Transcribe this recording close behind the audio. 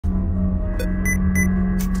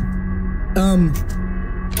um,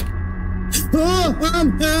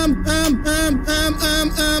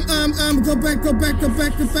 go back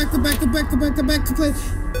to play.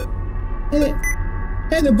 Hey,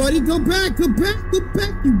 hey there, buddy, go back, you,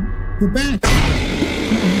 go back.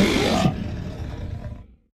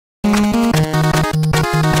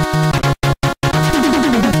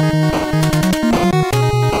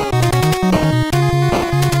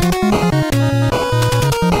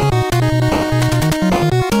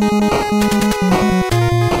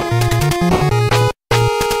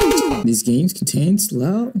 These games contains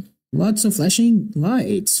lots of flashing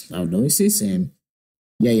lights, loud noises, and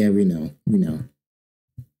yeah, we know.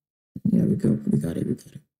 Yeah, we got it.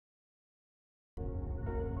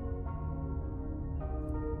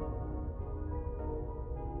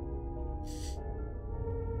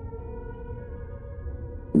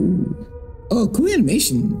 Ooh. Oh, cool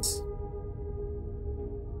animations.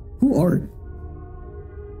 Cool art.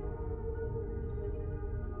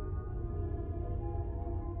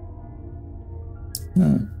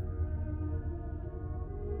 Huh.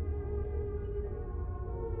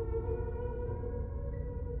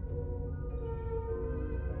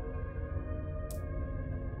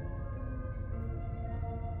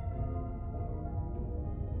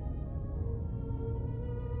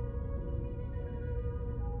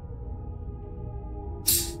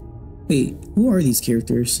 Wait, who are these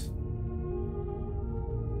characters?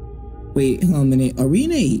 Wait, hold on a minute. Are we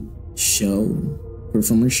in a show?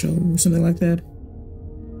 Performer show or something like that?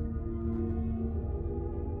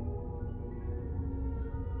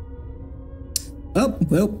 Oh,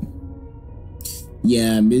 well.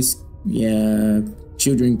 Yeah,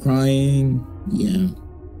 children crying. Yeah.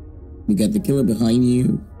 We got the killer behind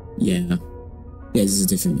you. Yeah. Yeah, this is a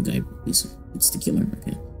different guy. It's the killer.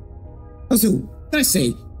 Okay. Also, can I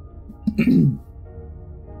say,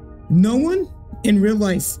 no one in real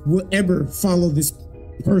life will ever follow this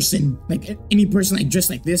person. Like any person like dressed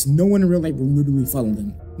like this, no one in real life will literally follow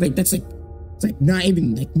them. Like it's like not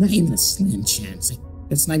even a slim chance. Like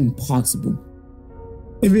that's not even possible.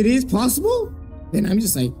 If it is possible, then I'm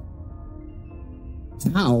just like,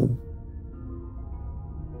 how?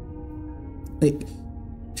 Like,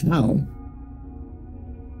 how?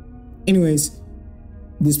 Anyways,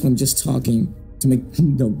 this one I'm just talking to make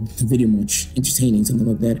the video more entertaining, something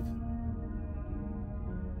like that.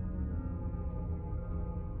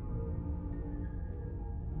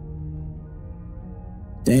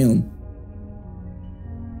 Damn.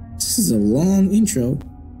 This is a long intro.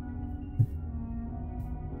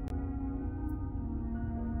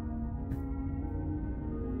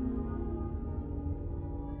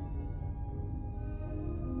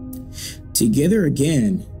 Together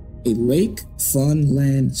again, a Lake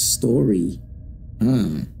Funland story.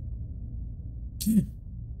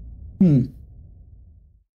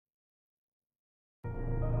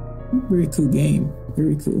 Very cool game.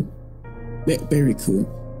 Very cool. Very cool.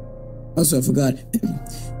 Also, I forgot.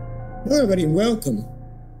 Hello, everybody, and welcome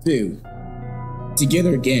to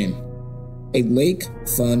Together Again, a Lake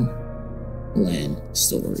Funland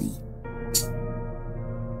story.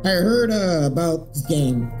 I heard about this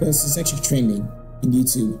game because it's actually trending in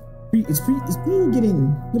YouTube. It's getting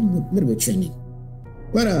a little bit trending.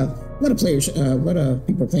 A lot of players, a lot of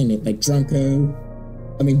people are playing it, like Dunko,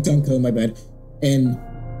 my bad, and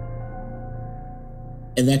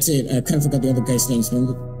that's it. I kind of forgot the other guy's names.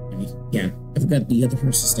 Yeah, I forgot the other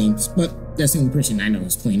person's names, but that's the only person I know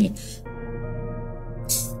is playing it.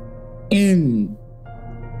 And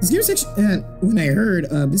this game is actually, when I heard,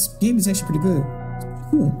 this game is actually pretty good.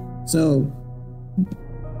 Cool. So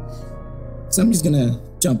I'm just gonna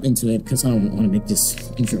jump into it because I don't want to make this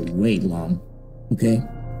intro way long. Okay.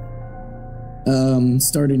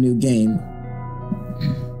 Start a new game.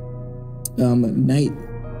 Night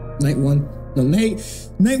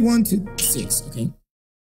 1 to 6. Okay.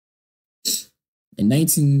 In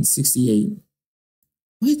 1968.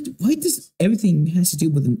 Why does everything has to do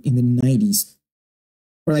with in the 90s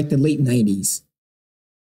or like the late 90s?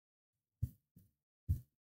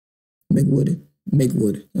 Meg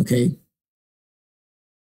Wood, okay.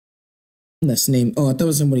 That's the name. Oh, I thought it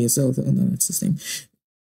was somebody else. Oh, no, that's his name.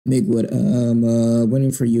 Meg Wood.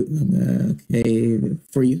 Waiting for you. Okay,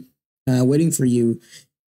 for you. Waiting for you.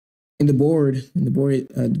 And the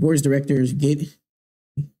board's directors get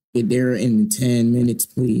there in 10 minutes,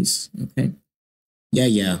 please. Okay.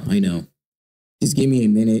 Yeah, I know. Just give me a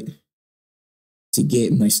minute to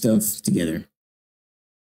get my stuff together.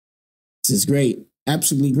 This is great.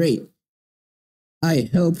 Absolutely great. I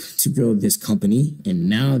helped to grow this company, and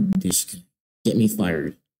now this can get me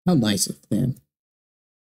fired. How nice of them.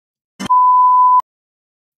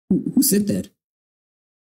 Who said that?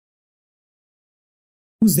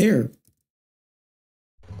 Who's there?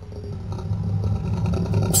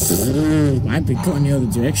 I've been going the other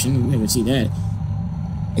direction. You never see that.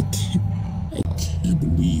 I can't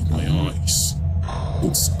believe my eyes.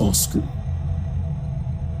 It's Oscar.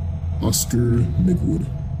 Oscar Migwood.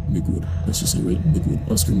 Let's just say right,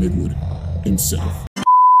 Migwood. Oscar Migwood himself.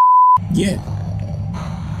 Yeah.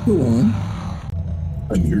 Go on.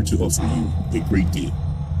 I'm here to offer you a great deal.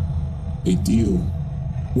 A deal?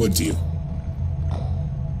 What deal?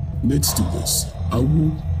 Let's do this. I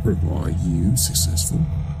will provide you successful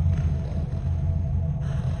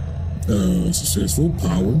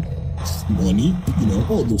power, money, you know,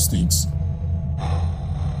 all those things.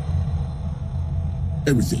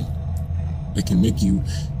 Everything. I can make you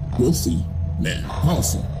wealthy, man,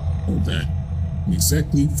 powerful, all that. And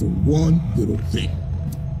exactly for one little thing.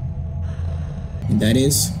 And that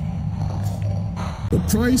is? The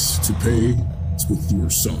price to pay is with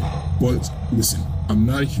your son. But listen, I'm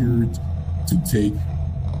not here to take,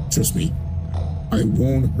 trust me, I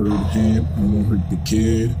won't hurt him, I won't hurt the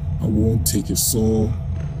kid, I won't take his soul.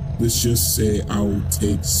 Let's just say I will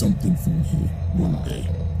take something from him one day.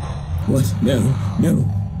 What? No.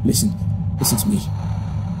 Listen to me.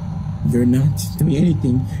 You're not doing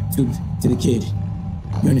anything to the kid.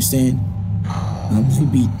 You understand? I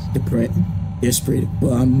might be desperate,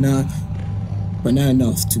 but not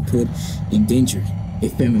enough to put in danger a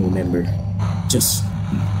family member. Just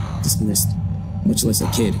much less a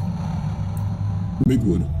kid.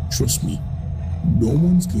 Migwood, trust me, no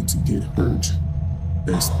one's going to get hurt.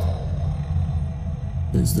 That's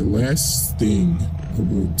the last thing I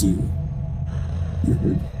will do. You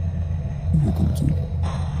heard? You're going to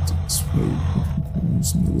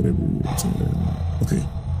whatever. Okay.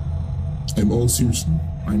 I'm all serious.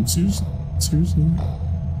 I'm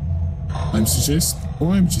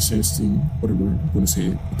suggesting whatever I'm going to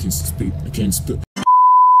say. I can't spit.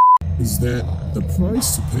 Is that the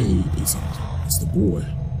price to pay is the boy.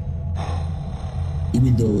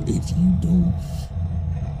 Even though if you don't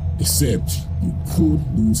accept, you could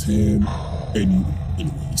lose him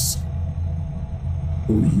anyways.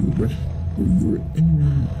 Or you're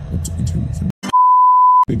about to enter with him.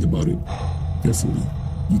 Think about it carefully.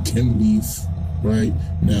 You can leave right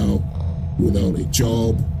now without a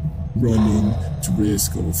job, running to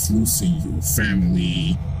risk of losing your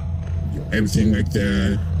family, everything like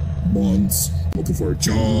that. Months looking for a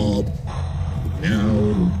job. Now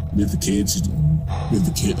with the kids.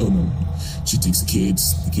 Oh no, she takes the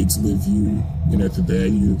kids live you. And after that,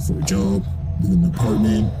 you look for a job, live in an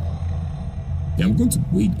apartment. Yeah, I'm going to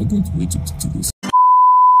wait to do this.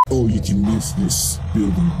 Oh, you can leave this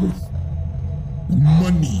building with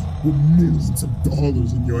money, with millions of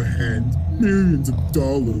dollars in your hand, millions of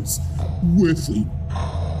dollars with it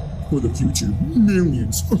for the future,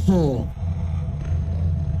 millions.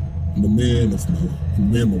 I'm a man of my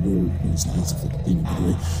word. It's nice of the thing, by the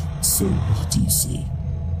way. So, what do you say?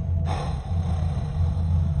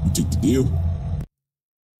 You take the deal?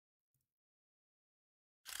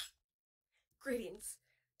 Greetings.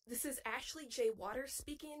 This is Ashley J. Waters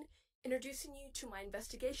speaking, introducing you to my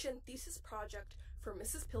investigation thesis project for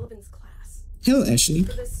Mrs. Pillivan's class. Hello, Ashley.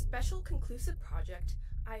 For this special conclusive project,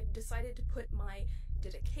 I've decided to put my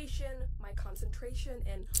dedication, my concentration,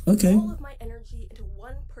 and all of my energy into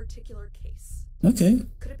one particular case. Okay.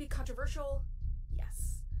 Could it be controversial?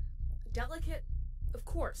 Yes. Delicate? Of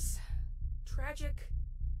course. Tragic?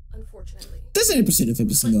 Unfortunately. That's 90% of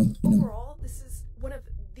every single, overall, this is one of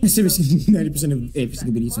the 90% of every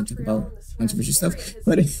single video talk about controversial stuff.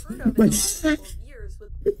 But what is that face?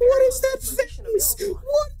 What is that face?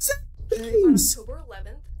 On October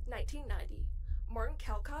 11th, 1990, Martin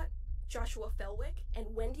Calcott, Joshua Felwick,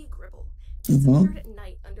 and Wendy Gribble disappeared at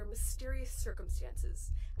night under mysterious circumstances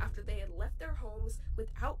after they had left their homes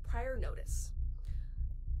without prior notice.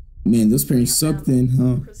 Man, those parents suck then,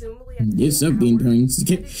 huh? They suck being parents.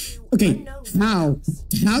 Okay, how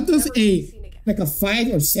does a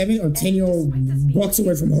 5 or 7 or 10-year-old walks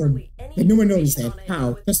away from home? Like, no one knows that.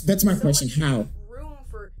 How? That's my question. How? Room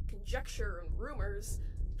for conjecture and rumors.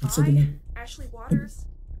 I, Ashley Waters,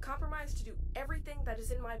 compromised to do everything that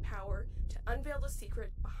is in my power to unveil the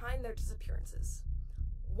secret behind their disappearances,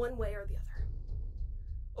 one way or the other.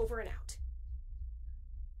 Over and out.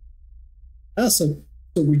 So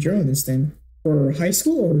we're journalists then, for high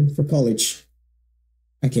school or for college?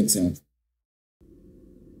 I can't tell.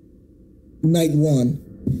 Night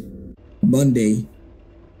 1, Monday.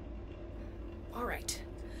 All right.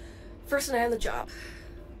 First night on the job.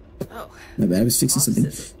 Oh, my bad. I was fixing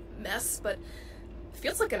something. Mess, but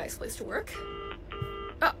feels like a nice place to work.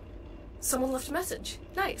 Oh, someone left a message.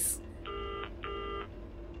 Nice.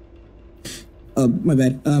 My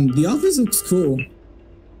bad. The office looks cool.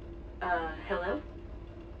 Hello?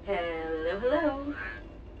 Hello, hello.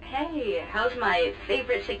 Hey, how's my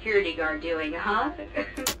favorite security guard doing, huh?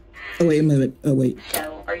 Oh, wait, my bad. Oh, wait.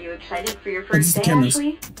 So, are you excited for your first day,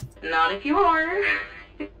 Ashley? Not if you are.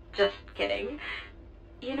 Just kidding.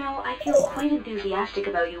 You know, I feel quite enthusiastic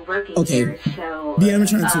about you working here, so... The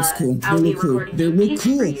animatronics looks cool. They look cool. They look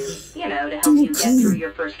cool. You know, to help you get through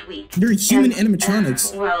your first week. They're human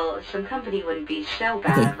animatronics. Well, some company wouldn't be so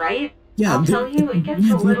bad, right? Yeah, I'll tell you, it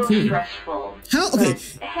gets a little stressful. How? Okay,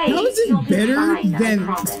 hey, how is it better than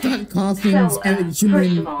Scott Cawthon's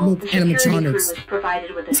human look animatronics? Is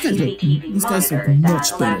provided with a CCTV monitor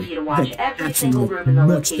that allows you to watch every single room in the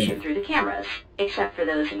location through the cameras, except for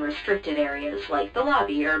those in restricted areas like the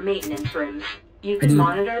lobby or maintenance rooms. You can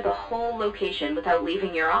monitor the whole location without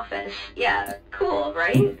leaving your office. Yeah, cool,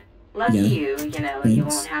 right? Lucky you know, you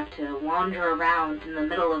won't have to wander around in the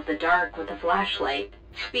middle of the dark with a flashlight.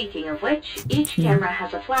 Speaking of which, each camera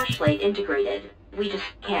has a flashlight integrated. We just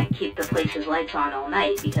can't keep the place's lights on all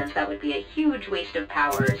night because that would be a huge waste of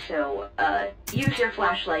power, so, use your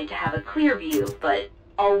flashlight to have a clear view, but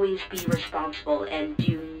always be responsible and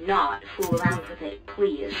do not fool around with it,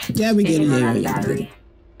 please. Yeah, we get it,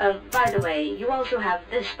 by the way, you also have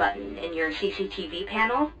this button in your CCTV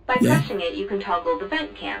panel. By pressing it, you can toggle the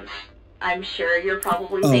vent cams. I'm sure you're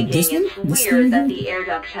probably thinking it's weird that the air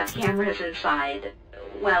ducts have cameras inside.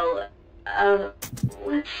 Well,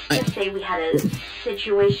 let's just say we had a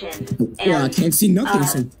situation, and... Well, I can't see nothing,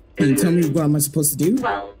 so can you tell me what am I supposed to do?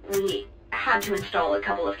 Well, we had to install a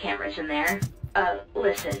couple of cameras in there.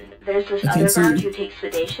 Listen, there's this other guard who takes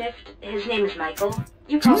the day shift. His name is Michael.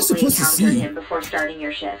 You probably encountered him before starting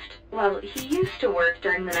your shift. Well, he used to work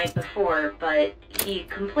during the night before, but he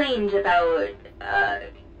complained about,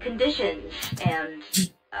 conditions, and,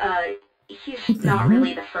 he's not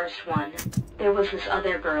really the first one. There was this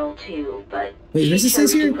other girl, too, but she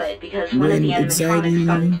chose to quit because one of the animatronics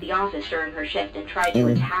got into the office during her shift and tried to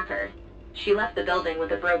attack her. She left the building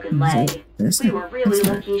with a broken leg. We were really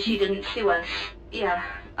lucky she didn't sue us. Yeah,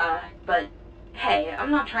 but hey,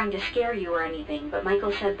 I'm not trying to scare you or anything, but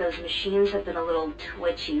Michael said those machines have been a little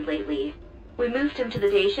twitchy lately. We moved him to the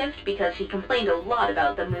day shift because he complained a lot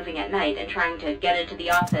about them moving at night and trying to get into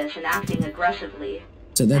the office and acting aggressively.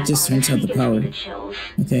 So that just turns out the power.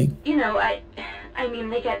 Okay. You know, I mean,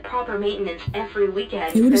 they get proper maintenance every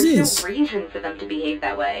weekend. Hey, There's no reason for them to behave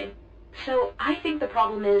that way. So I think the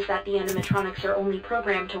problem is that the animatronics are only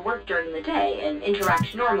programmed to work during the day and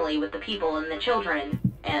interact normally with the people and the children.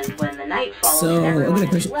 And when the night falls and everyone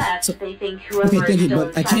has left, they think whoever is still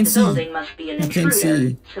inside the building must be an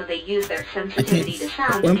intruder. So they use their sensitivity to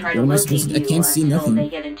sound and try to locate you until they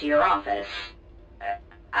get into your office.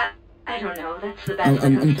 I don't know, that's the best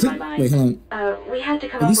that comes to my mind. Wait, hold on. We had to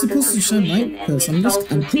come up with a solution, and we installed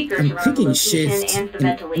some speakers around the location and the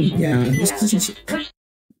ventilation. Yeah,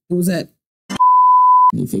 what was that?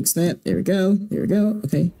 Can you fix that? There we go. There we go.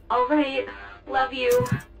 Okay. Alright. Love you.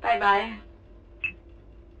 Bye-bye.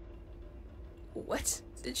 What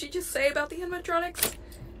did she just say about the animatronics?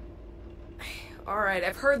 Alright,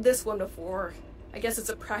 I've heard this one before. I guess it's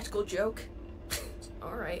a practical joke.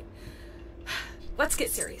 Alright. Let's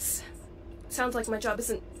get serious. Sounds like my job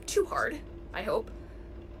isn't too hard, I hope.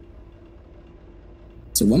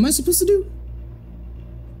 So what am I supposed to do?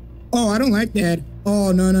 Oh, I don't like that.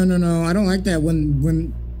 Oh, no. I don't like that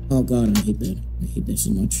when... Oh, God, I hate that. I hate that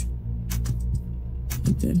so much. I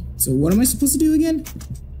hate that. So what am I supposed to do again?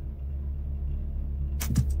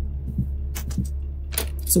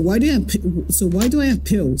 So why do I have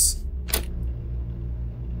pills?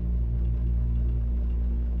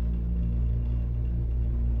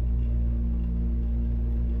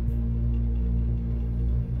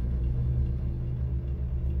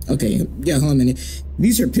 Okay, yeah, hold on a minute.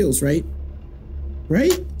 These are pills, right?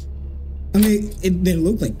 Right? I mean, it didn't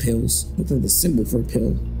look like pills. It looked like the symbol for a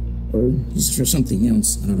pill. Or just for something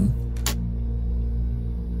else. I don't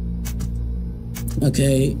know.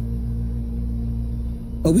 Okay.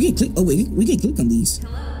 Oh, we can click. Oh, wait, we can click on these.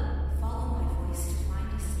 Hello. Follow my voice to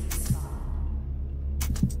find a safe spot.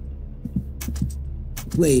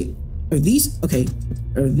 Wait, are these... Okay.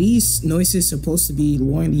 Are these noises supposed to be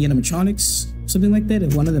luring the animatronics? Something like that?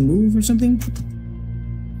 If one of them move or something?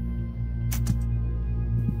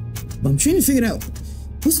 But I'm trying to figure it out.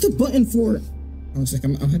 What's the button for... I was like,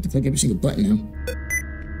 I'll have to click every single button now.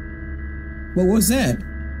 What was that?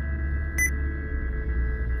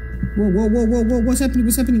 Whoa, what's happening?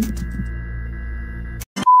 What's happening?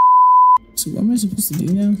 So what am I supposed to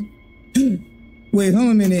do now? Wait, hold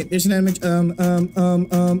on a minute. There's an image. Hold on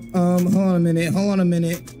a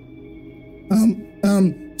minute.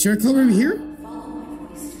 Should I come over here?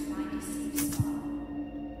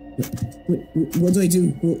 What do I do?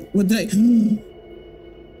 What did I...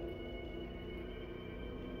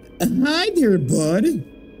 Hi there, bud.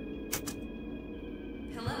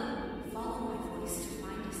 Hello. Follow my voice to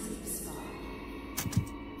find a safe spot.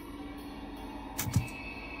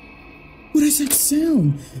 What is that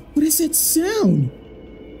sound? What is that sound?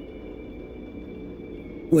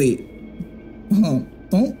 Wait.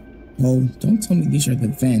 Don't tell me these are the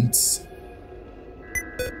vents.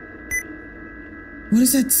 What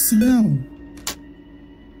is that sound?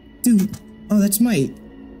 Dude, oh, that's my...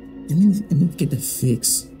 I need to get the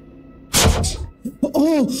fix.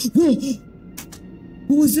 Oh! Whoa!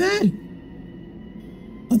 What was that?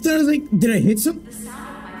 I thought I was like... Did I hit something?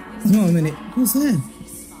 Hold on a minute. What was that?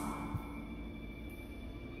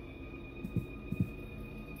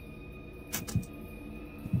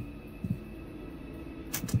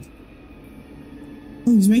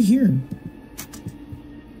 Oh, he's right here.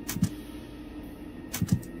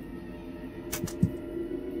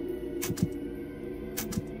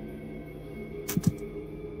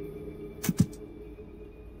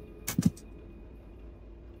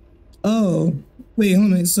 Oh, wait,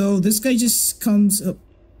 hold on. So this guy just comes up.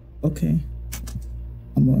 Okay.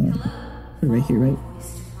 I'm right here, right?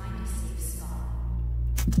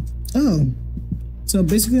 Oh. So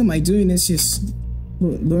basically what I'm doing is just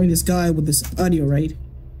luring this guy with this audio, right?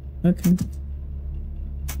 Okay.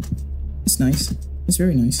 It's nice. It's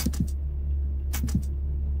very nice.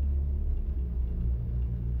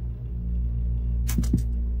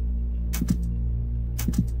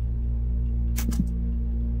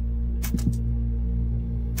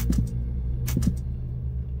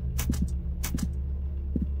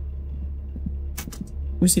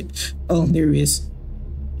 Where's it? Oh, there he is.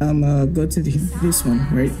 Go to this one,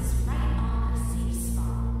 right?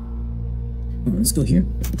 Oh, let's go here.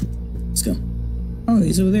 Let's go. Oh,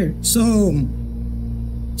 he's over there. So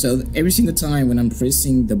every single time when I'm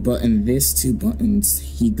pressing the button, these two buttons,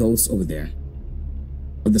 he goes over there.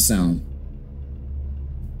 With the sound.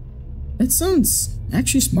 That sounds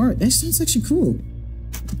actually smart. That sounds actually cool.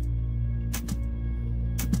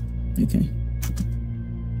 Okay.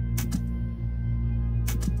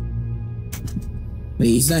 Wait,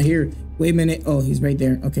 he's not here. Wait a minute. Oh, he's right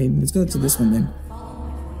there. Okay, let's go to this one then.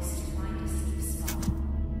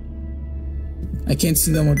 I can't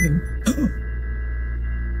see no one thing.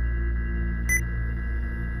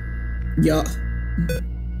 Yeah.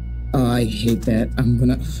 Oh, I hate that. I'm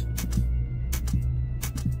gonna...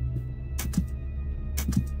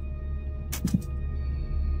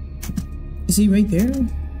 Is he right there?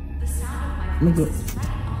 I'm gonna go...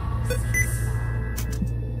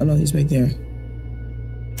 Oh no, he's right there.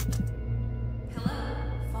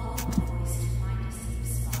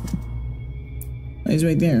 Oh, he's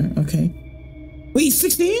right there. Okay. Wait, it's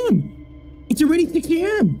 6 a.m. It's already 6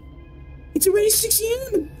 a.m. It's already 6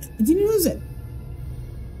 a.m. I didn't realize that.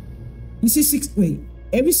 You say 6. Wait,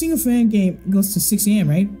 every single fan game goes to 6 a.m.,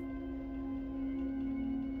 right?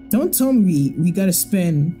 Don't tell me we gotta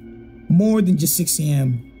spend more than just 6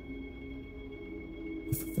 a.m.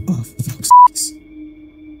 Oh, for fuck's sakes.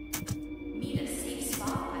 Need a safe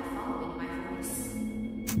spot by following my voice.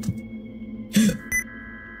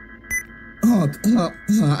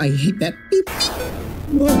 I hate that. Beep.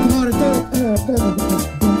 Oh god,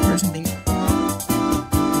 don't something.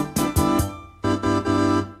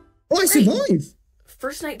 Oh, I survived.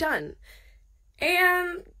 First night done.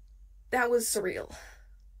 And that was surreal.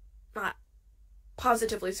 Not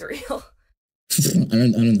positively surreal. I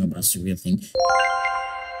don't know about surreal thing.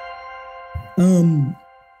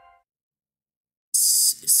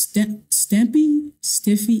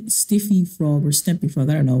 Stiffy Frog or Stampy Frog,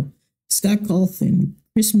 I don't know. Scott Cawthon,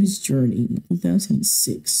 Christmas Journey,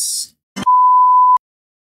 2006.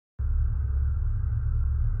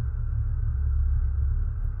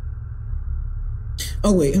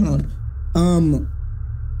 Oh wait, hold on.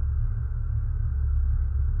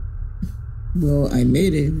 Well, I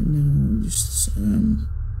made it. No, just I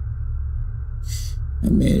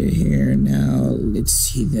made it here. Now let's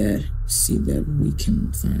see that we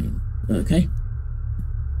can find. Okay.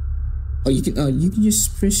 Oh, you can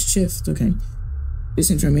just press shift. Okay.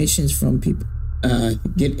 This information is from people.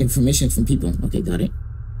 Get information from people. Okay, got it.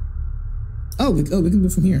 We can do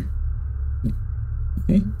it from here.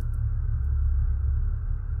 Okay.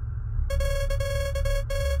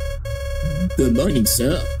 Good morning,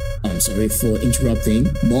 sir. I'm sorry for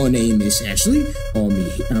interrupting. My name is Ashley.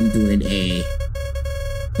 I'm doing a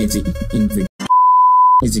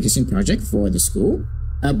education project for the school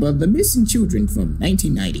about the missing children from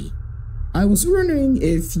 1990. I was wondering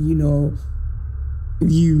if you know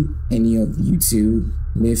any of you two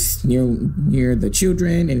live near the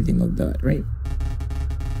children, anything like that, right?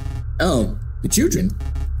 Oh, the children.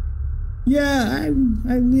 Yeah, I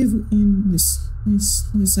live in this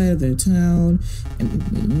side of the town, and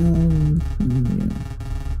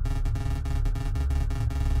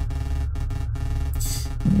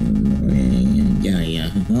yeah,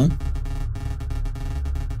 huh?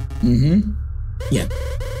 Yeah.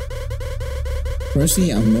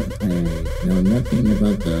 Personally, I know nothing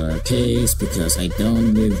about the case because I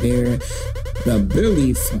don't live there. But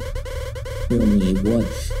Billy told me what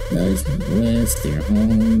guys left their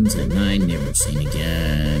homes and I never seen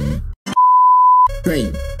again.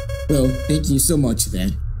 Great. Well, thank you so much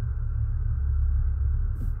then.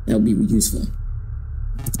 That'll be useful.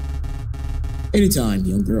 Anytime,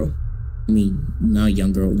 young girl. I mean, not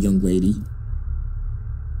young girl, young lady.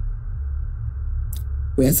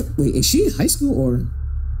 Wait, is she in high school or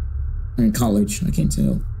in college? I can't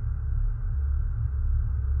tell.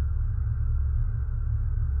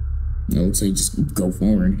 No, looks like just go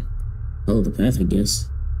forward. Follow the path, I guess.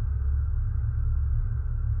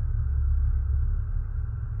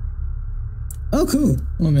 Oh, cool.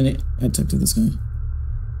 1 minute. I talk to this guy.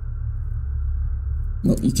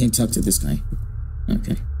 Well, you can't talk to this guy.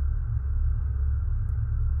 Okay.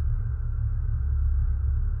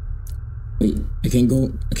 Wait, I can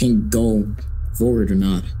go forward or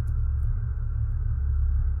not.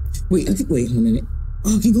 Wait, wait 1 minute.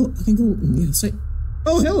 Oh, I can go on the outside.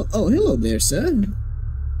 Oh, hello there, sir.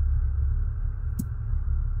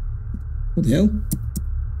 What the hell?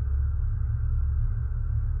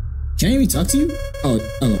 Can I even talk to you? Oh,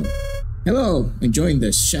 hello. Hello, enjoying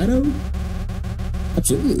the shadow?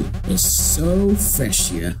 Absolutely, it's so fresh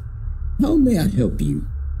here. How may I help you,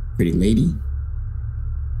 pretty lady?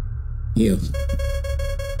 Here.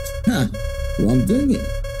 Huh, well I'm doing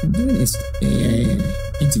this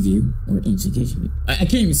interview or investigation. I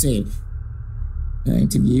can't even say it.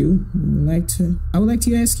 Interview. I would like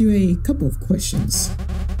to ask you a couple of questions.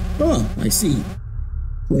 Oh, I see.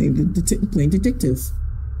 Playing detective.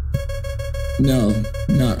 No,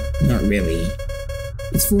 not really.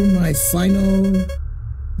 It's for my final.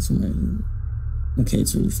 It's for my. Okay,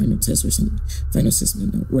 it's for your final test or something. Final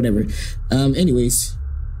assessment, or whatever. Anyways,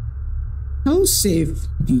 how safe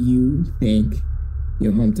do you think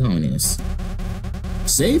your hometown is?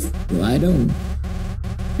 Safe? Well, I don't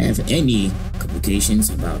have any complications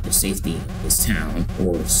about the safety of this town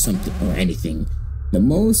or something or anything. The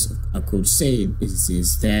most I could say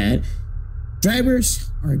is that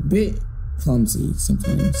drivers are a bit clumsy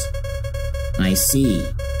sometimes. I see.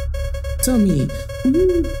 Tell me,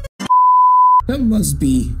 that must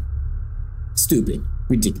be stupid,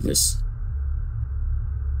 ridiculous.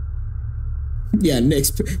 Yeah,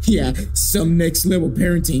 some next level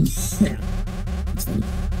parenting. It's funny.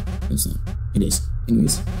 It's not. It is.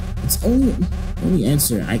 Anyways, it's only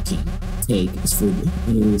answer I can take is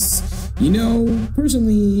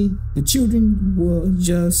personally, the children will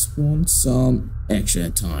just want some extra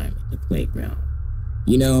time at the playground.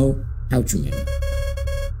 You know, how to remember.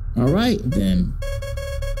 Alright then.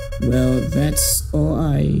 Well, that's all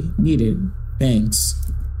I needed. Thanks.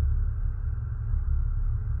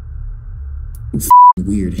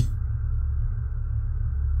 Weird.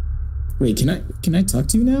 Wait, can I talk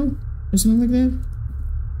to you now? Or something like that?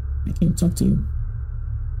 I can't talk to you.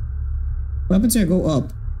 What happens if I go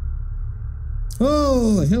up?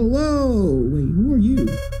 Oh, hello! Wait, who are you?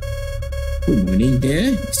 Good morning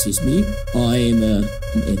there. Excuse me. I'm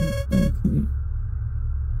okay.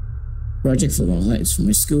 Project for Funland from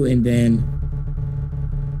my school, and then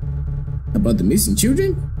about the missing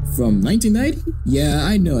children from 1990. Yeah,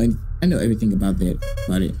 I know everything about it.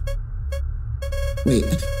 Wait,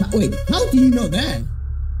 how do you know that?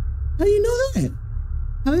 How do you know that?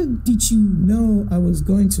 How did you know I was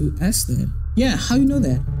going to ask that? Yeah, how do you know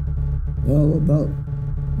that? Well, about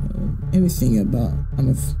everything about.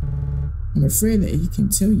 I'm afraid that he can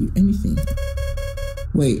tell you anything.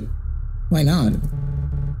 Wait, why not?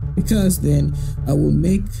 Because then I will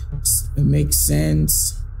make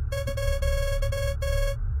sense.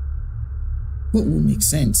 What will make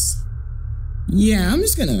sense? Yeah, I'm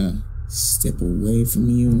just gonna step away from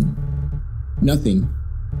you. Nothing.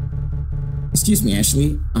 Excuse me,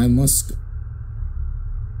 Ashley.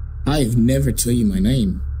 I've never told you my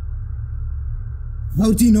name.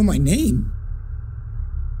 How do you know my name?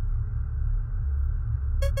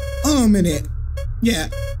 Oh, a minute. Yeah.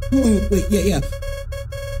 Oh, wait, yeah.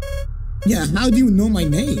 Yeah, how do you know my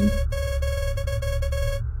name?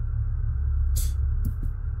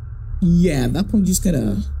 Yeah, at that point, you just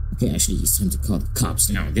gotta... Okay, actually, it's time to call the cops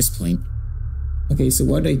now at this point. Okay, so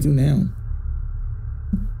what do I do now?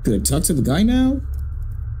 Good. Talk to the guy now?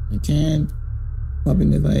 I can't. What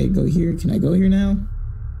happens if I go here? Can I go here now?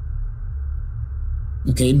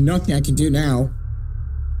 Okay, nothing I can do now.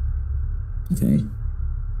 Okay.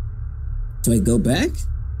 Do I go back?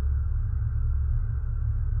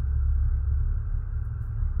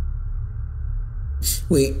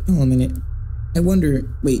 Wait, hold on a minute. I wonder.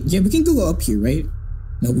 Wait, yeah, we can go up here, right?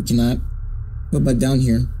 No, we cannot. What about down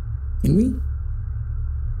here? Can we?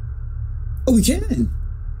 Oh, we can!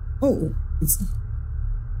 Oh, it's...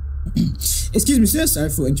 Excuse me, sir. Sorry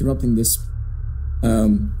for interrupting this.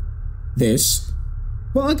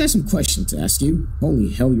 Well, I got some questions to ask you. Holy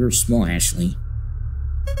hell, you're small, Ashley.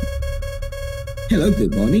 Hello,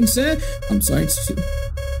 good morning, sir. I'm sorry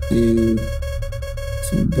to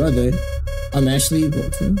brother. I'm Ashley.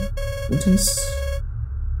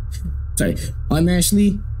 Sorry, I'm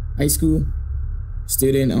Ashley, high school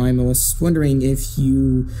student. I was wondering if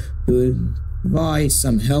you could provide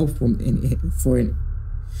some help for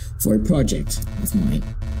a project of mine.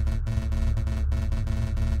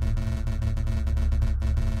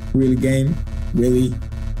 Really, game? Really?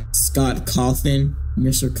 Scott Cawthon?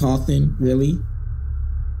 Mr. Cawthon? Really?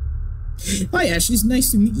 Hi, Ashley. It's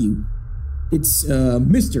nice to meet you. It's,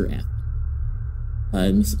 Mr. F.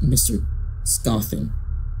 Mr. Cawthon.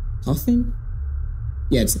 Cawthon?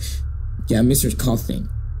 Yeah, Mr. Cawthon.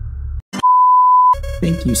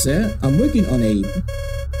 Thank you, sir. I'm working on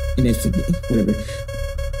whatever,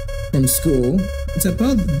 from school. It's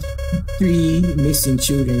about 3 missing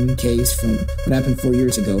children case from what happened 4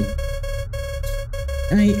 years ago.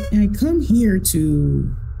 I come here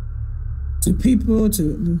to people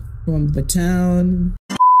from the town.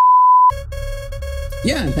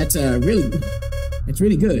 Yeah, that's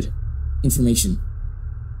really good information.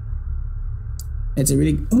 That's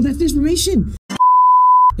information.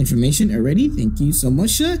 Information already. Thank you so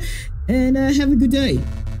much, sir, and have a good day.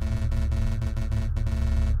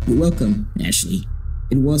 You're welcome, Ashley.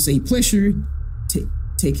 It was a pleasure.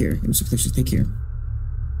 Take care. It was a pleasure. Take care.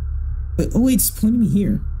 But oh wait, it's pointing me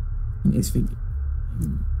here. Investigation.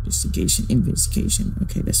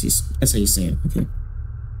 Okay, that's how you say it. Okay.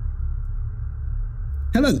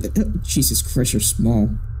 Hello. Jesus Christ, you're small.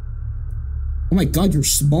 Oh my God, you're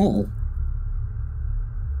small.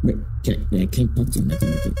 Wait, I can't talk to you.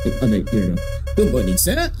 Nothing like it. Oh, there you go. Good morning,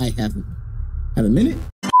 sir. I have a minute.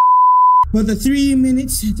 Well, the 3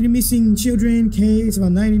 missing children case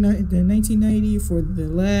about 1990 for the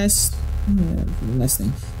last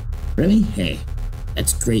thing. Really? Hey,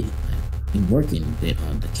 that's great. I've been working a bit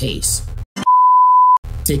on the case.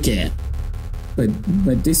 Take care. But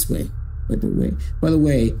this way. By the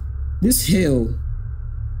way, this hill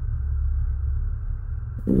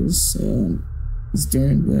is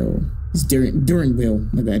Durinville. It's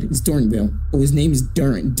Durinville. My bad. It's Durinville. Oh, his name is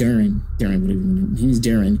Durin. Whatever his name is,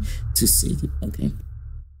 Durin. To see. Okay.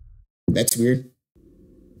 That's weird.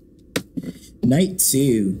 Night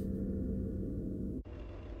 2.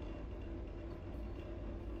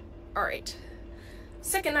 Alright.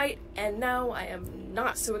 Second night, and now I am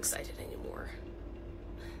not so excited anymore.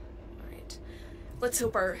 Alright. Let's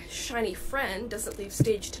hope our shiny friend doesn't leave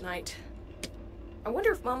stage tonight. I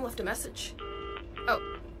wonder if Mom left a message. Oh,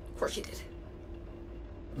 of course she did.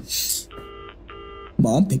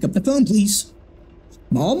 Mom, pick up the phone, please.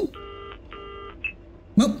 Mom?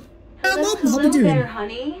 Mom? Hello, Mom, how are you doing? There,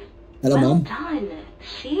 honey. Hello, well Mom. Done.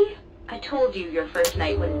 See? I told you your first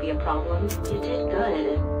night wouldn't be a problem. You did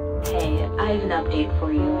good. Hey, I have an update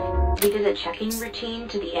for you. We did a checking routine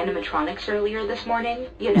to the animatronics earlier this morning.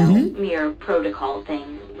 You know, mere protocol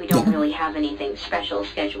thing. We don't really have anything special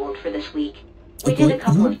scheduled for this week. We did a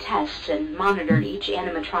couple of tests and monitored each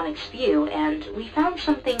animatronic's view, and we found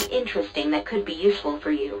something interesting that could be useful for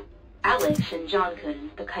you. Alex and Jonkun,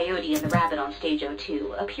 the coyote and the rabbit on stage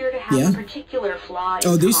 02, appear to have a particular flaw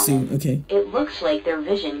in these common. two, okay. It looks like their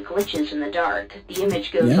vision glitches in the dark. The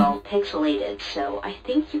image goes all pixelated, so I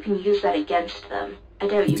think you can use that against them. I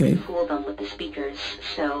doubt you can fool them with the speakers,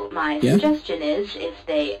 so my suggestion is, if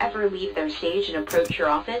they ever leave their stage and approach your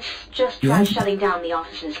office, just try shutting down the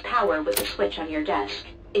office's power with the switch on your desk.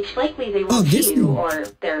 It's likely they won't see you, or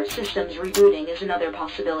their system's rebooting is another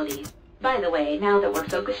possibility. By the way, now that we're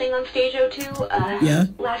focusing on stage 02,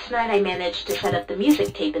 last night I managed to set up the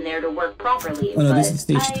music tape in there to work properly, but I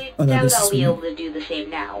doubt I'll be able to do the same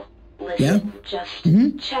now. Listen, just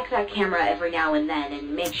check that camera every now and then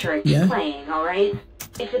and make sure it's playing, alright?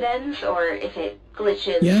 If it ends, or if it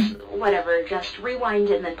glitches, whatever, just rewind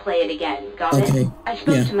and then play it again, got it? I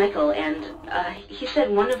spoke to Michael, and he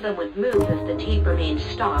said one of them would move if the tape remained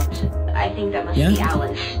stopped. I think that must be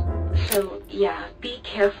Alice. So, yeah, be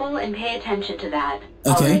careful and pay attention to that.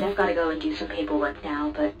 Okay. Alright, I've got to go and do some paperwork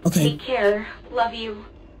now, but take care. Love you.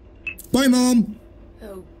 Bye, Mom!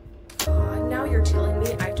 Oh, God, now you're telling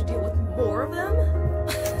me I have to deal with more of them?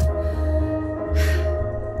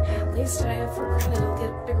 At least I have for granted I'll get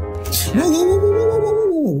a bigger paycheck.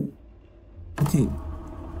 Whoa. Okay.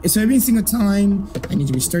 So every single time I need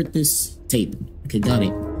to restart this tape. Okay, got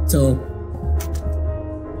it. So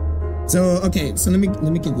okay, so let me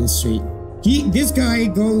get this straight. This guy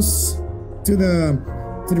goes to the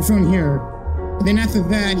front here, and then after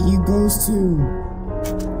that he goes to.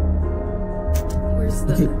 Where's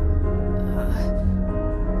the? Okay.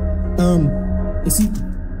 Is he?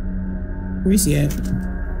 Where is he at?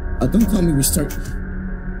 Oh, don't call me restart.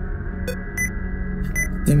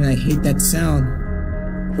 Damn it! I hate that sound.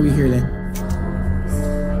 Over here then.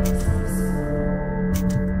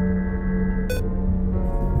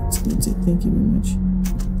 That's it. Thank you very much.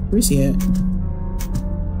 Where is he at?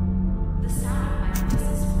 The sound of my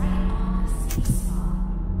voice is right on the sweet spot.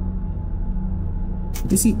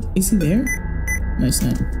 Is he there? No, it's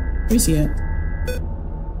not. Where is he at?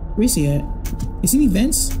 Where is he at? Is he in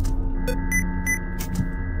events?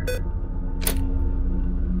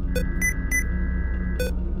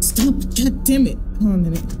 Stop! God damn it! Hold on a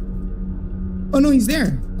minute. Oh no, he's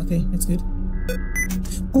there! Okay, that's good.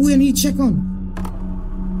 Oh wait, I need to check on.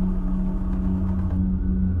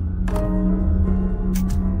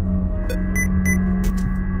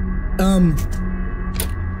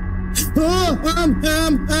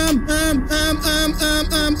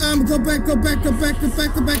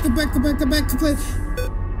 Go back to play.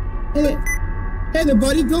 Hey there,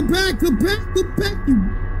 buddy, go back, you,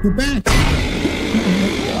 go back.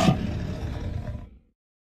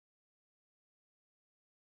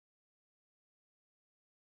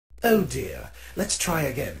 Oh dear, let's try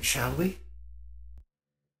again, shall we?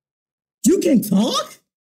 You can talk?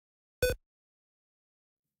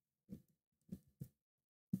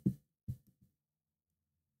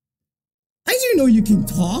 I didn't know you can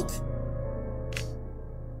talk.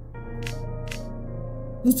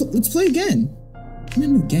 Let's play again.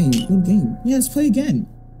 No game. Yeah, let's play again.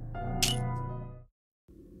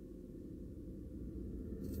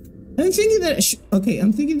 I'm thinking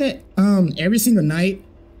that every single night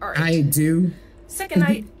Right. I do. Second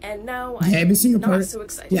night, and now I'm every single not part, so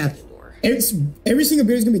excited yeah. anymore. Every single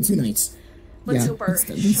video is gonna be 2 nights. Let's hope our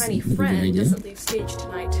shiny friend doesn't leave stage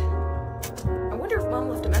tonight. I wonder if Mom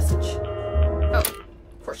left a message. Oh,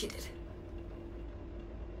 of course she did.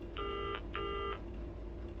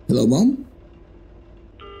 Hello, Mom?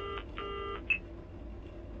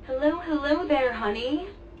 Hello there, honey.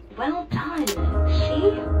 Well done.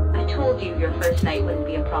 See? I told you your first night wouldn't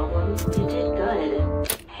be a problem. You did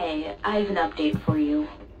good. Hey, I have an update for you.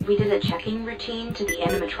 We did a checking routine to the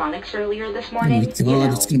animatronics earlier this morning. Oh my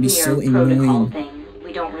God, it's gonna be so protocol annoying. thing.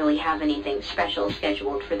 We don't really have anything special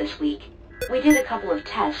scheduled for this week. We did a couple of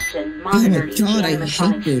tests and monitored each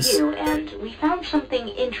animatronics view, and we found something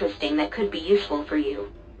interesting that could be useful for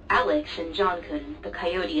you. Alex and John-kun, the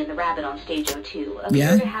coyote and the rabbit on stage 02,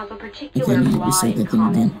 appear to have a particular flaw in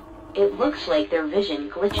common. It looks like their vision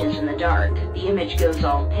glitches in the dark. The image goes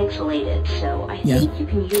all pixelated, so I think you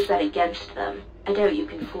can use that against them. I doubt you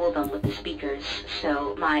can fool them with the speakers,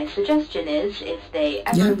 so my suggestion is, if they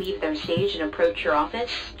ever leave their stage and approach your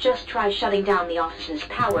office, just try shutting down the office's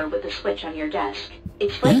power with a switch on your desk.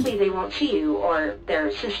 It's likely they won't see you, or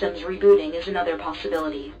their system's rebooting is another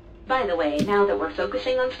possibility. By the way, now that we're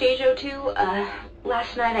focusing on stage 02,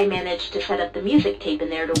 last night I managed to set up the music tape in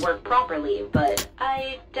there to work properly, but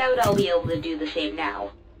I doubt I'll be able to do the same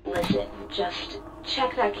now. Listen, just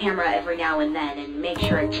check that camera every now and then and make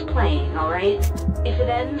sure it's playing, alright? If it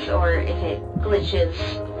ends, or if it glitches,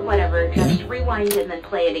 whatever, just rewind and then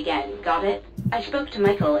play it again, got it? I spoke to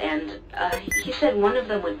Michael and, he said one of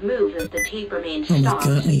them would move if the tape remained stopped.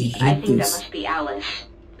 God, I think that must be Alice.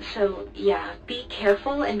 So, yeah, be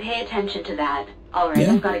careful and pay attention to that. Alright,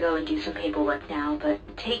 I've got to go and do some paperwork now, but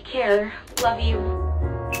take care. Love you.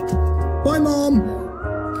 Bye, Mom!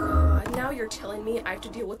 God, now you're telling me I have to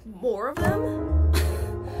deal with more of them?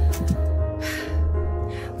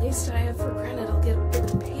 At least I have for granted I'll get a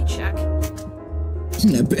bigger paycheck.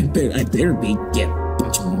 I better get a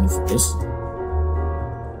bunch of money for this.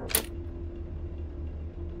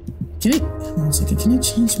 Can I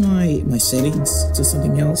change my settings to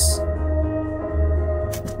something else?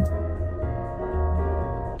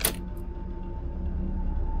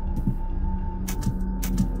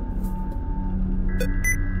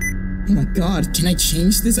 Oh my God, can I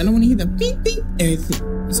change this? I don't want to hear the beep beep everything.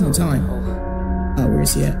 There's no time. Oh, where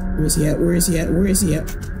is he at?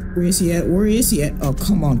 Where is he at? Where is he at? Oh,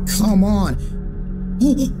 come on, come on.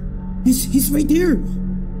 Oh, he's right there.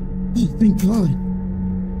 Oh, thank God.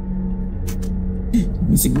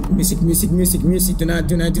 Music, music, music, music, music. Do not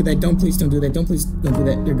do that. Please don't do that. Please don't do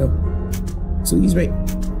that. There you go. So he's right.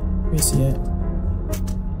 Where is he at?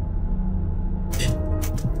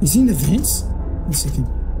 Is he in the vents? Wait a second.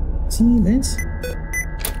 Is he in the vents?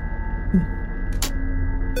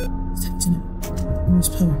 Where's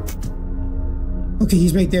power? Okay,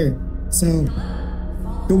 he's right there. So,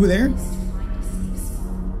 go over there.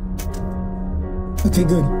 Okay,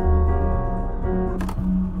 good.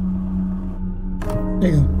 There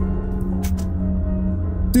you go.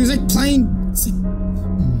 Dude, it's like playing. It's like,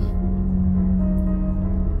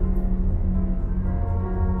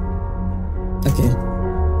 okay.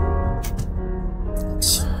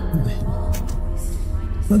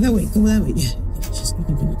 Go that way. Go that way. Yeah. Just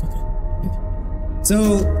go. So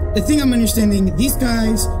the thing I'm understanding, these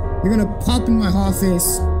guys, you're gonna pop in my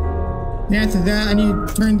office. And after that, I need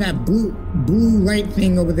to turn that blue light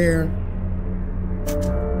thing over there.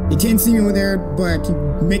 You can't see me over there, but I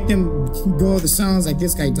can make them go the sounds like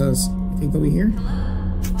this guy does. Okay, go over here.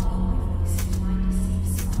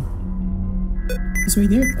 It's right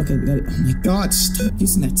there. Okay, we got it. Oh my God! Stop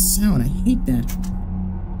using that sound. I hate that.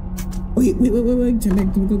 Wait. Turn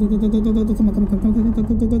back. Go. Come on.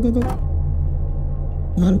 Go.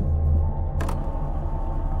 Got it.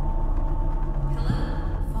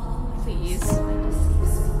 Please.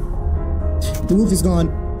 The wolf is gone.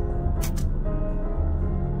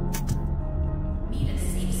 Need a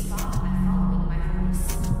safe spot by following my voice.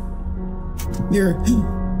 There.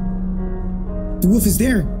 The wolf is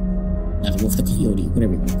there. Not the wolf, the coyote,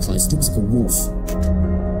 whatever you want to call it. It looks like a wolf.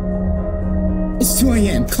 It's 2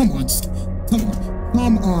 a.m. Come on.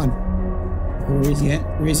 Come on. Where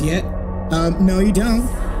is he at? No, you don't.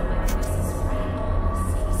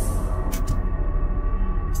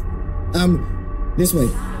 This way.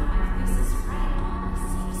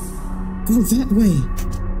 Go that way.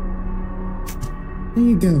 There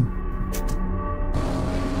you go.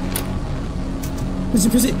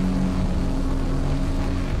 Press it.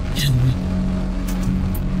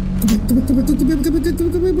 Go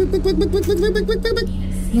back.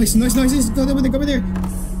 Nice. Go over there.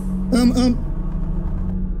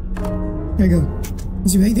 There you go.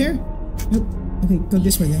 Is he right there? Nope. Okay, go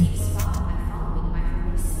this way then.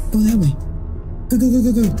 Go that way. Go.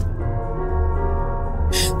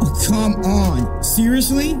 Oh, come on.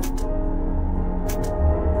 Seriously?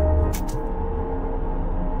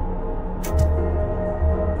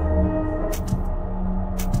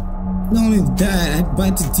 Not only that, but I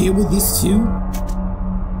have to deal with this too.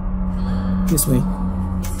 This way.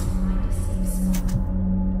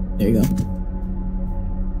 There you go.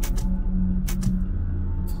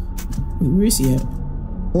 Wait, where is he at?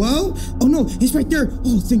 Hello? Oh no, he's right there.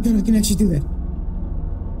 Oh, thank God I can actually do that.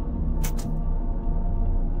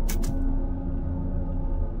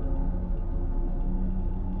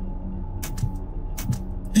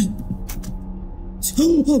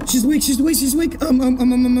 Oh, she's awake.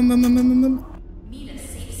 Need a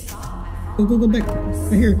safe spot. Go back.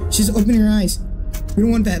 Right here. She's opening her eyes. We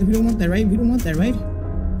don't want that, right?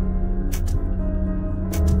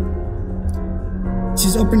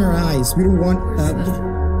 She's opening her eyes. We don't want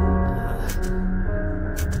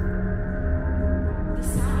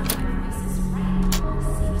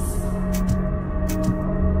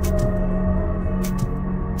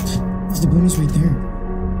the bunny's right there.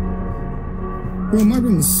 Bro, my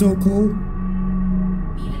room is so cold.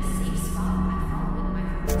 Need a safe spot by following my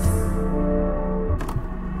voice.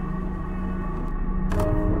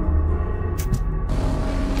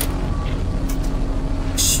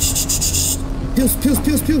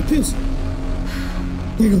 Pills.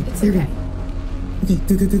 There you go. It's okay. Okay,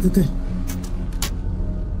 good.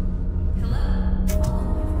 Hello.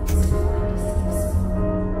 Follow my voice to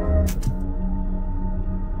find a safe spot.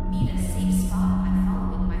 Need a safe spot by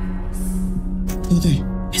following my voice. Oh, there.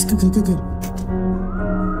 Yes, good.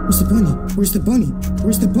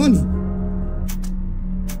 Where's the bunny?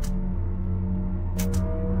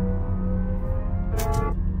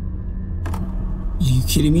 Are you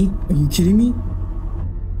kidding me?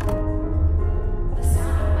 The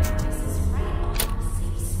sound of my voice is right on the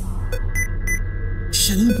safe spot.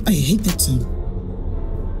 Shut up. I hate that sound.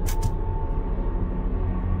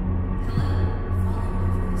 Hello. Follow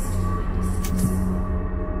my voice to find a safe spot.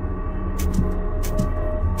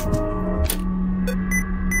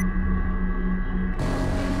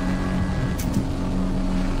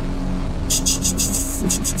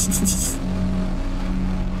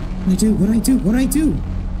 What I do?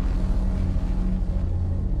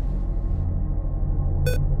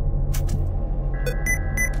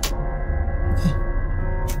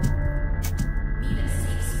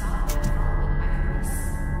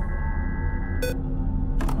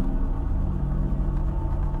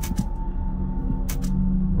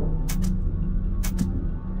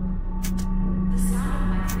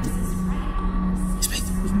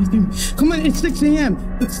 Come on, it's 6 a.m.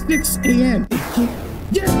 It's 6 a.m.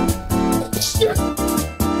 Yeah.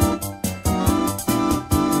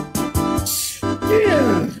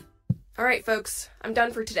 Yeah. All right, folks. I'm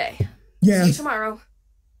done for today. Yeah. See you tomorrow,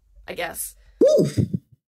 I guess. Woo.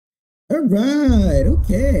 All right.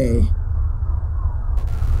 Okay.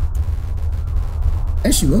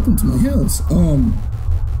 Actually, welcome to my house.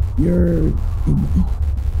 You're.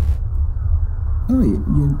 Oh,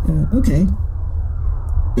 you okay.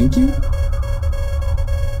 Thank you.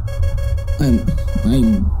 I'm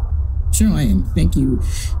sure I am. Thank you,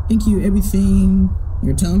 everything.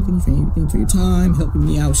 Your time, thank you for everything, for your time, helping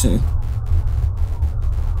me out, sir.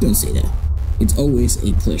 Don't say that. It's always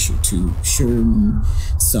a pleasure to share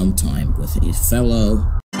some time with a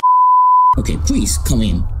fellow. Okay, please come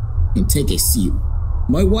in and take a seat.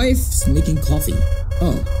 My wife's making coffee.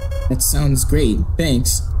 Oh, that sounds great.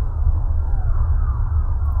 Thanks.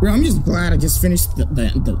 Bro, I'm just glad I just finished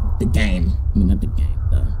the game. I mean, not the game,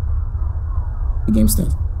 the game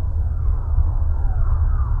stuff.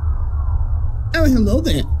 Oh, hello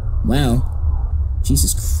there. Wow.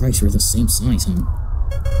 Jesus Christ, we're the same size, huh?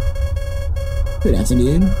 Good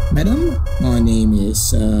afternoon, madam. My name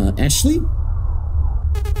is, Ashley.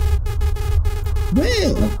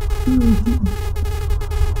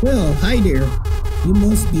 Well, hi there. You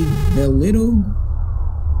must be little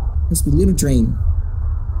Drain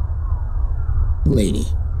lady.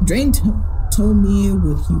 Drain told me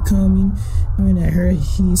with you coming, and I heard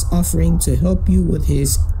he's offering to help you with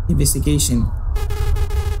his investigation.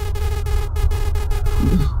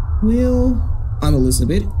 Well, I'm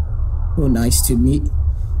Elizabeth. Well, nice to meet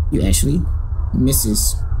you, Ashley.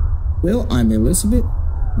 Mrs. Well, I'm Elizabeth.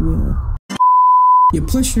 Well, your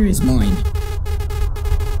pleasure is mine.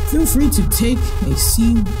 Feel free to take a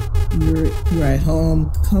seat. You're at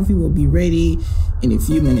home. Coffee will be ready in a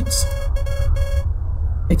few minutes.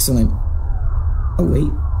 Excellent. Oh,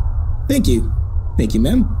 wait. Thank you. Thank you,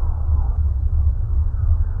 ma'am.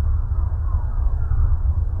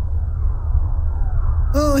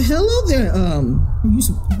 Oh, hello there. Who are you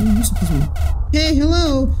supposed to be? Hey,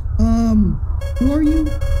 hello. Who are you?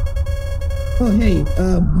 Oh, hey.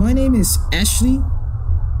 My name is Ashley.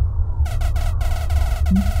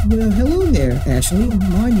 Well, hello there, Ashley.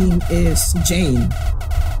 My name is Jane.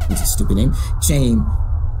 It's a stupid name. Jane.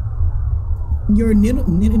 Your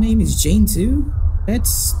middle name is Jane too?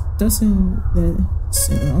 That's off.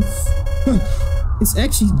 Huh. It's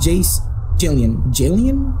actually Jillian.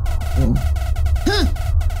 Jillian? Oh. Huh!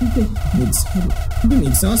 You get me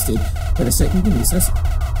exhausted for a second.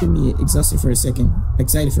 Get me exhausted for a second.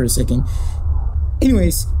 Excited for a second.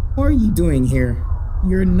 Anyways, what are you doing here?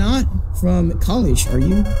 You're not from college, are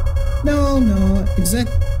you? No, not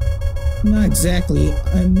exactly.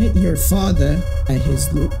 I met your father at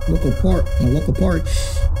his local park. I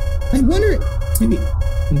wonder to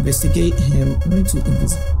investigate him. Him up to the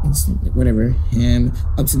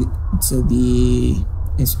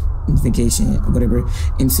investigation, whatever,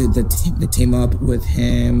 into the team up with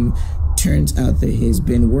him. Turns out that he's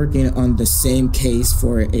been working on the same case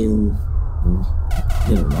for a little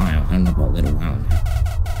while. I don't know about little while now.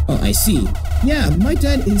 Oh, I see. Yeah, my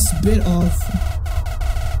dad is a bit off.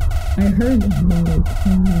 I heard.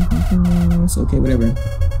 It's okay, whatever.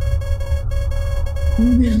 I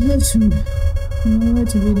love to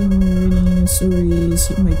reading stories.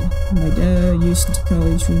 My dad used to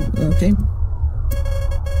college. Okay.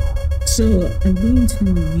 So I'm going to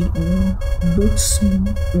read all books.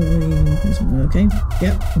 Okay.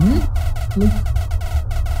 Yep. Look.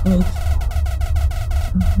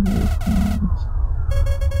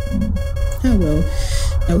 Oh well,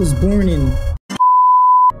 I was born in.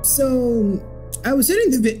 So I was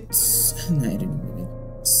hitting the no, I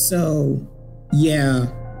didn't. So yeah.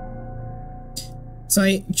 So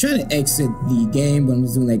I tried to exit the game when I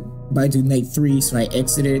was doing by doing night 3, so I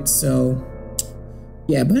exited. So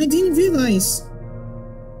yeah, but I didn't realize.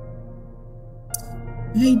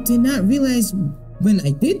 I did not realize when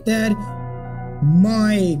I did that,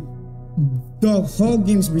 the whole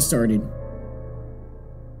game's restarted.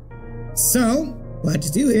 So what I had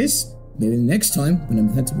to do is, maybe next time when I'm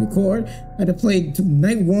had to record, I had to play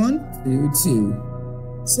night 1 to 2.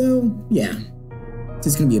 So yeah,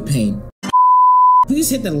 it's gonna be a pain. Please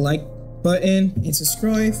hit that like button and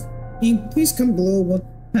subscribe. And please comment below what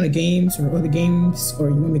kind of games or other games, or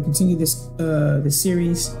you want me to continue this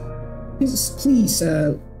series. Please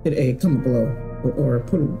hit a comment below or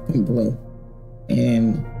put a comment below.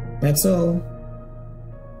 And that's all.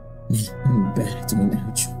 I'm bad at doing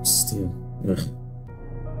outros still. Ugh.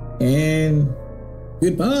 And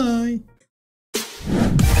goodbye.